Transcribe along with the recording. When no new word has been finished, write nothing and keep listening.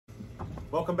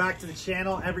Welcome back to the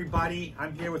channel, everybody.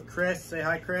 I'm here with Chris. Say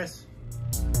hi, Chris.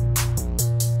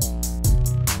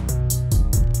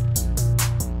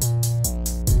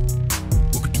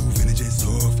 Welcome to Vintage and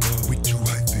Soft with two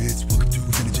high fits. Welcome to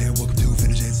Vintage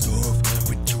and Soft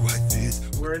with two high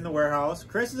fits. We're in the warehouse.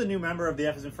 Chris is a new member of the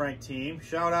F as in Frank team.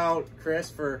 Shout out, Chris,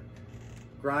 for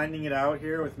grinding it out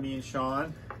here with me and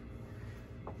Sean.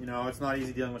 You know, it's not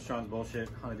easy dealing with Sean's bullshit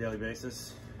on a daily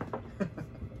basis.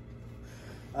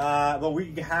 But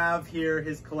we have here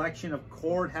his collection of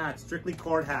cord hats, strictly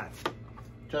cord hats.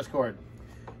 Just cord.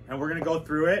 And we're gonna go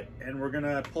through it and we're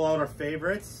gonna pull out our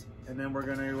favorites and then we're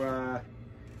gonna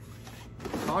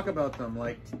talk about them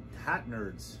like hat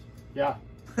nerds. Yeah,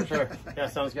 for sure. Yeah,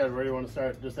 sounds good. Where do you want to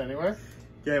start? Just anywhere?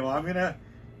 Okay, well I don't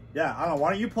know,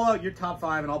 why don't you pull out your top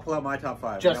 5 and I'll pull out my top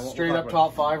 5. Just straight up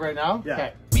top 5 right now? Yeah.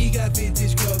 Okay. We got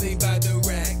vintage clothing by the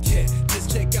rack. Yeah.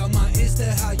 Just check out my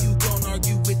Insta. How you gonna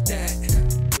argue with that?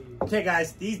 Okay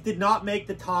guys, these did not make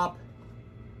the top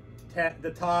 10,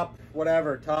 the top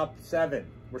whatever, top 7.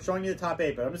 We're showing you the top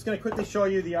 8, but I'm just gonna quickly show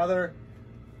you the other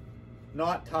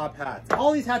not top hats.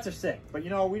 All these hats are sick, but you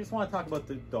know, we just want to talk about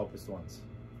the dopest ones.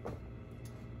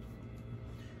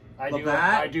 I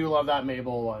do love that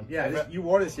Mabel one. Yeah, you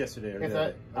wore this yesterday.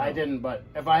 Or I didn't, but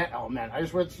if I, oh man, I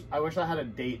wish I had a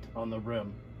date on the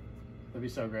rim. That'd be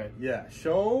so great. Yeah,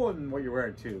 show them what you're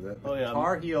wearing too. The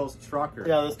Tar Heels trucker.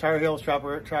 Yeah, this Tar Heels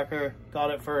trucker got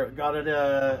it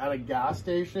at a gas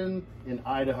station in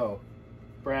Idaho,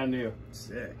 brand new.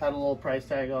 Sick. Had a little price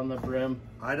tag on the brim.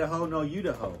 Idaho, no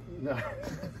Idaho. No.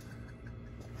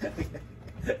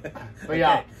 But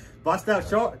yeah, okay. Bust out.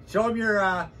 Show them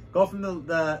your. Go from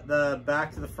the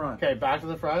back to the front. Okay, back to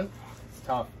the front. It's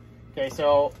tough. Okay,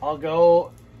 so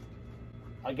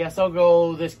I guess I'll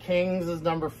go, this Kings is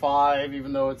number 5,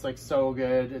 even though it's like so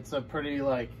good. It's a pretty,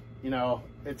 like, you know,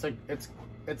 it's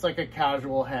like a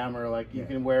casual hammer. Like you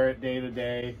can wear it day to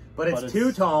day. But it's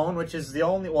two-tone, which is the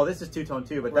only, well, this is two-tone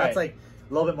too, but that's like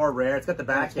a little bit more rare. It's got the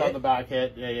back hit. It's got the back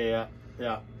hit. Yeah.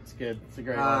 It's good. It's a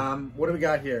great one. What do we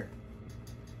got here?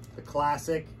 The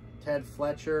classic Ted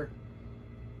Fletcher.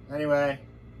 Anyway,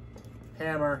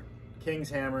 hammer,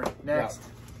 King's hammer. Next.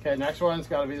 Yeah. Okay, next one's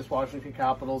got to be this Washington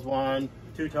Capitals one.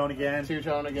 Two-tone again.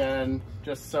 Two-tone again.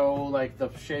 Just so, like, the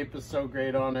shape is so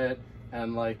great on it.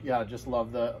 And, like, yeah, just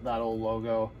love that old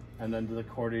logo. And then the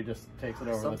cordy just takes it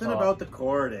over the top. Something about the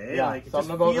cord, eh? Yeah, like, it something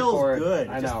just about feels the cord. good.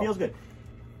 I It just know. feels good.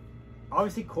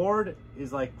 Obviously, cord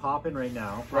is, like, popping right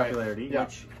now. Popularity. Right. Yeah.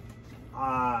 Which,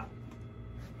 I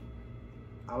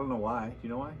don't know why. Do you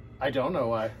know why? I don't know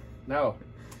why. No.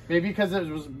 Maybe because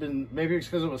maybe it's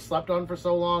because it was slept on for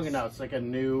so long, and now it's like a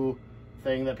new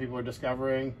thing that people are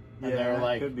discovering. And they're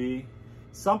like, could be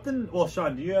something. Well,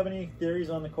 Sean, do you have any theories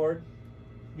on the cord?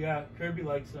 Yeah, Kirby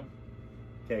likes them.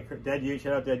 Okay, Dead Union.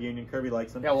 Shout out Dead Union. Kirby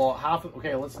likes them. yeah, well,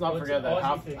 okay, let's not What's forget an that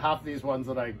Aussie thing? half these ones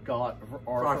that I got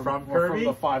are From from Kirby?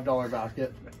 the $5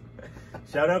 basket.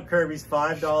 Shout out Kirby's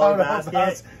 $5 Shout out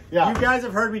basket. yeah. You guys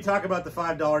have heard me talk about the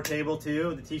 $5 table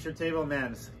too, the t-shirt table.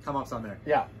 Man, come up's on there.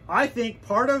 Yeah. I think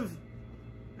part of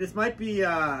this might be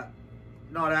not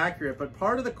accurate, but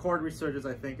part of the cord resurgence,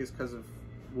 I think, is because of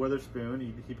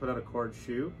Witherspoon. He put out a cord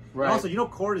shoe. Right. And also, you know,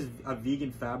 cord is a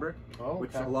vegan fabric, Oh,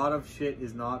 which okay. a lot of shit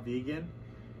is not vegan.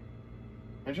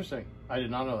 Interesting. I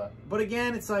did not know that. But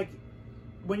again, it's like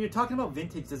when you're talking about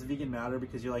vintage, does vegan matter?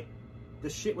 Because you're like, the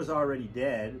shit was already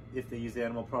dead if they use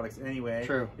animal products anyway.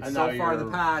 True. It's And so now far in the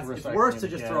you're past. It's recycling worse to it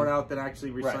just again. throw it out than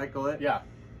actually recycle it. Yeah.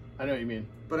 I know what you mean.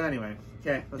 But anyway,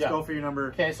 okay, let's go for your number.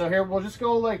 Okay, so here we'll just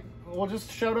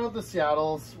shout out the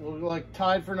Seattles. We'll like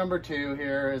tied for number 2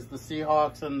 here is the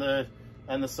Seahawks and the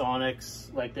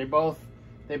Sonics. Like they both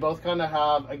kind of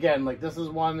have, again, like this is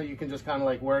one that you can just kind of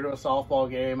like wear to a softball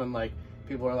game and like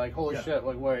people are like, holy shit,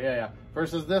 like where? Yeah.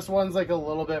 Versus this one's like a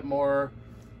little bit more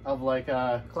of like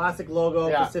a classic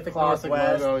logo, Pacific classic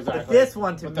Northwest. logo, exactly. But this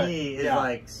one to me is yeah.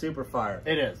 like super fire.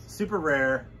 It is super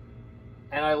rare.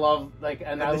 And I love like,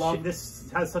 and I love this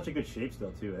has such a good shape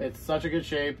still too. Eh? It's such a good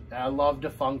shape. I love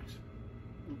defunct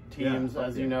teams,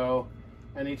 as you know.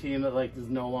 Any team that like is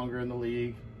no longer in the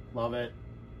league, love it.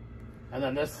 And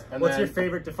then this. And what's your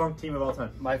favorite defunct team of all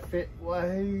time? My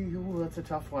ooh, that's a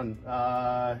tough one.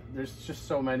 There's just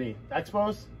so many.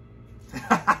 Expos.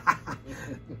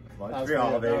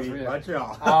 Montreal, baby.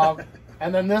 Montreal.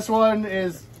 And then this one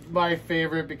is my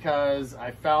favorite because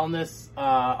I found this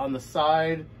on the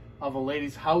side of a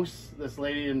lady's house. This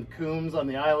lady in Coombs on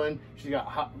the island. She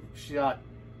got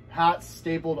hats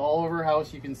stapled all over her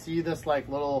house. You can see this like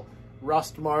little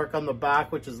rust mark on the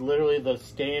back, which is literally the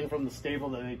stain from the staple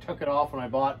that they took it off when I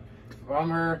bought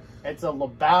from her. It's a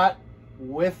Labatt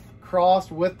with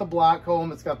crossed with the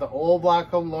Blackcomb. It's got the old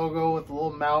Blackcomb logo with the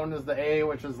little mountain as the A,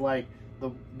 which is like the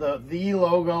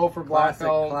logo for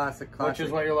Blackcomb, classic, which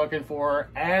is what you're looking for.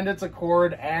 And it's a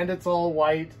cord, and it's all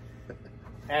white.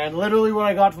 And literally when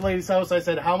I got to the lady's house, I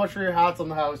said, how much for your hats on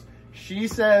the house? She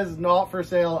says not for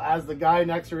sale, as the guy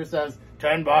next to her says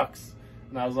 $10.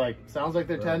 And I was like, sounds like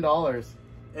they're $10.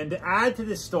 And to add to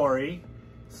this story,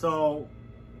 so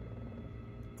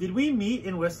did we meet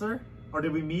in Whistler or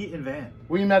did we meet in Van?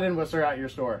 We met in Whistler at your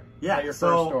store. Yeah, at your so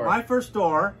first store. my first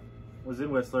store was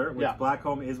in Whistler, which Yeah.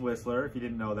 Blackcomb is Whistler, if you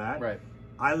didn't know that. Right.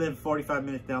 I live 45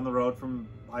 minutes down the road from,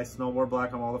 I snowboard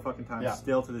Blackcomb all the fucking time, Yeah.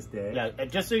 still to this day. Yeah,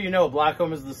 and just so you know,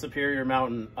 Blackcomb is the superior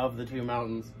mountain of the two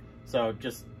mountains. So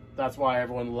just, that's why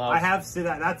everyone loves. I have seen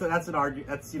that. That's an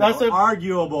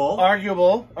arguable.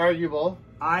 Arguable.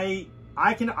 I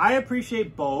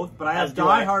appreciate both, but I have As do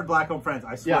I. diehard Blackcomb friends.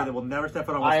 I swear Yeah. they will never step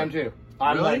foot on Whistler. I am too.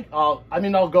 I'm Really? like, I'll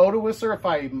go to Whistler if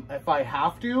I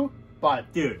have to,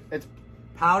 but Dude, it's,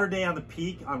 Powder Day on the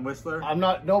Peak on Whistler. I'm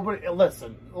not, nobody,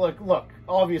 listen, look,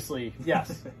 obviously,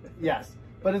 yes, yes,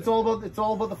 but it's all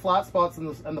about the flat spots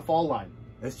and the fall line.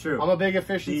 It's true. I'm a big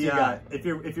efficiency guy. If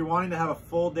you're wanting to have a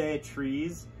full day of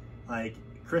trees, like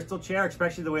Crystal Chair,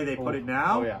 especially the way they put it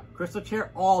now. Oh, yeah. Crystal Chair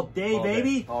all day,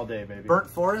 baby. All day, baby. Burnt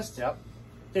Forest. Yep.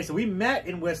 Okay, so we met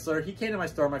in Whistler. He came to my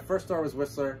store. My first store was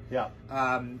Whistler. Yeah.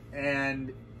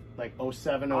 And Like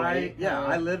 07, 08.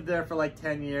 I lived there for like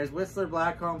 10 years. Whistler,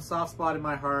 Blackcomb, soft spot in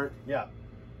my heart. Yeah.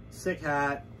 Sick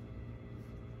hat.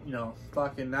 You know,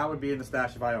 fucking, that would be in the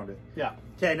stash if I owned it. Yeah.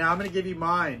 Okay, now I'm going to give you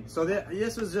mine. So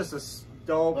this was just a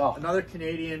dope, another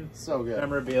Canadian So good.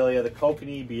 memorabilia, the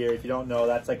Kokanee beer. If you don't know,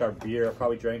 that's like our beer. I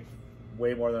probably drank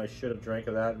way more than I should have drank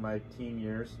of that in my teen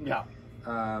years. Yeah.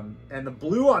 And the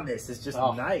blue on this is just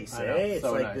nice, I know, It's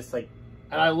so like nice. this, like,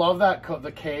 And I love that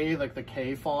the K, like the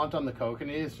K font on the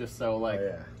Kokanee is just so like oh,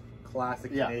 yeah,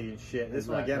 classic Canadian shit. This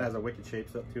one again has a wicked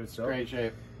shape to itself. great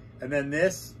shape. And then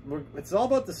this, it's all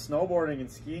about the snowboarding and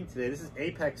skiing today. This is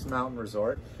Apex Mountain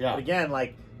Resort. Yeah. But again,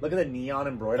 like, look at the neon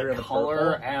embroidery The on the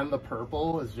color purple. and the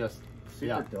purple is just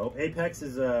Super dope. Apex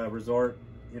is a resort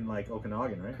in like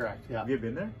Okanagan, right? correct. Yeah. Have you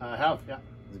been there? I have. Yeah.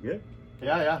 Is it good?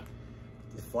 Yeah.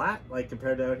 It's flat, like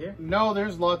compared to out here. No,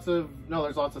 there's lots of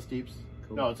steeps.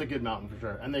 Cool. No, it's a good mountain for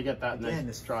sure, and they get that Again, nice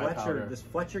this dry powder.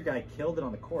 Fletcher guy killed it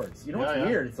on the cords. You know what's Yeah.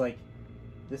 weird? It's like,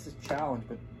 this is challenge,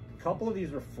 but a couple of these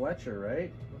were Fletcher,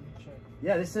 right?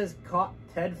 Yeah, this says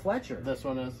Ted Fletcher. This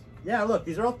one is. Yeah, look,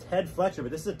 these are all Ted Fletcher, but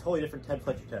this is a totally different Ted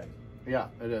Fletcher tag. Yeah,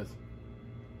 it is.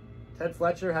 Ted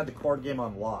Fletcher had the cord game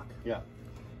on lock. Yeah.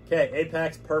 Okay,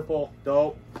 Apex, purple,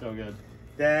 dope. So good.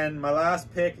 Then my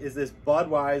last pick is this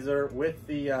Budweiser with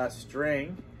the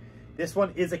string. This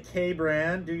one is a K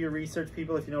brand. Do your research,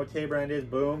 people, if you know what K brand is.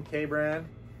 Boom, K brand.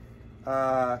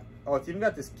 Oh, it's even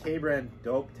got this K brand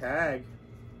dope tag.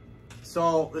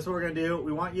 So this is what we're gonna do.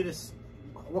 We want you to.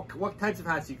 What types of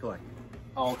hats do you collect?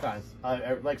 All kinds.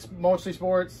 Like mostly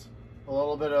sports, a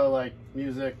little bit of like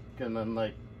music, and then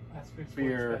like Ask for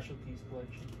beer. Sports Specialties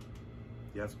collection.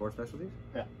 You have sports specialties?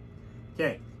 Yeah.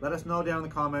 Okay, let us know down in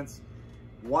the comments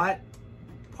what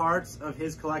parts of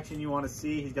his collection you want to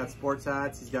see. He's got sports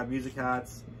hats, he's got music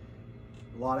hats,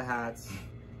 a lot of hats.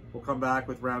 We'll come back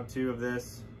with round 2 of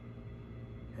this.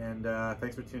 And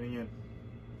thanks for tuning in.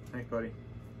 Thanks, buddy.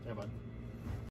 Yeah, bud.